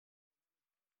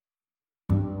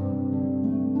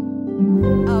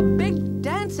A big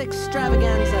dance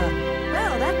extravaganza.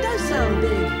 Well, that does sound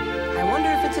big. I wonder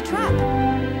if it's a trap.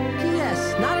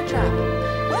 P.S. Not a trap.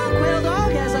 Well, Quail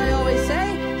Dog, as I always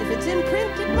say, if it's in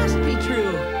print, it must be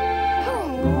true.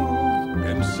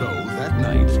 And so, that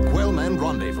night, Quail Man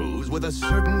rendezvous with a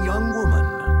certain young woman.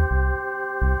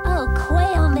 Oh,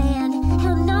 Quail Man,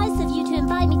 how nice of you to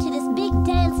invite me to this big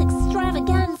dance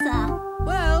extravaganza.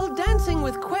 Well, dancing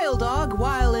with Quail Dog,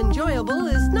 while enjoyable,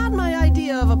 is not my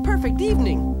idea of a perfect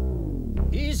evening.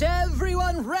 Is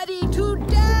everyone ready to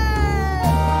dance?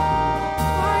 Who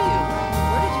are you?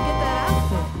 Where did you get that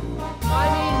outfit? I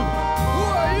mean, who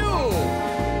are you?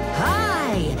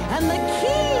 I am the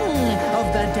king of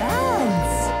the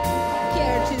dance.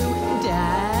 Care to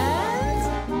dance?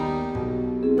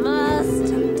 Must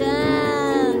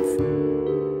dance.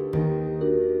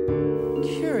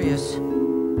 Curious.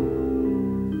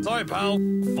 Sorry, pal.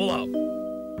 Full up.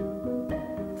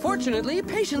 Fortunately,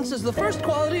 patience is the first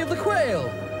quality of the quail.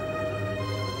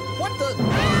 What the...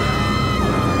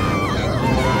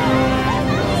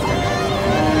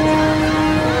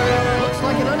 Looks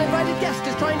like an uninvited guest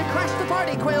is trying to crash the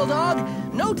party, Quail Dog.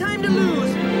 No time to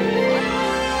lose.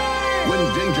 When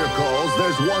danger calls,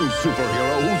 there's one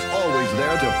superhero who's always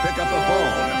there to pick up the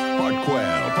phone. Part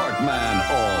quail, part man,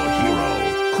 all hero.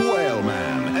 Quail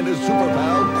Man and his super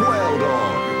pal, Quail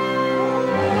Dog.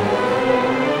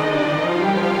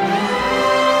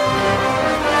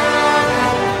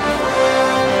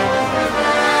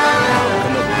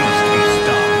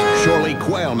 Surely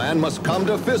Quail Man must come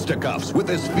to fisticuffs with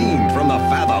this fiend from the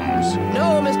fathoms.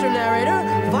 No, Mr. Narrator.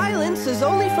 Violence is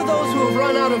only for those who have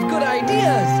run out of good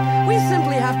ideas. We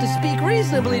simply have to speak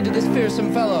reasonably to this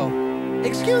fearsome fellow.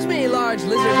 Excuse me, large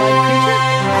lizard-like creature.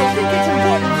 I think it's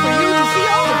important for you to see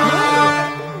all of me.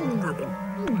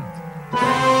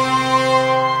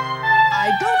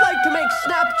 I don't like to make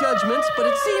snap judgments, but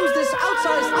it seems this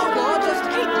outsized outlaw just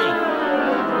ate me.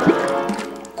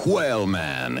 Quail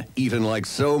Man, eaten like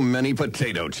so many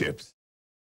potato chips.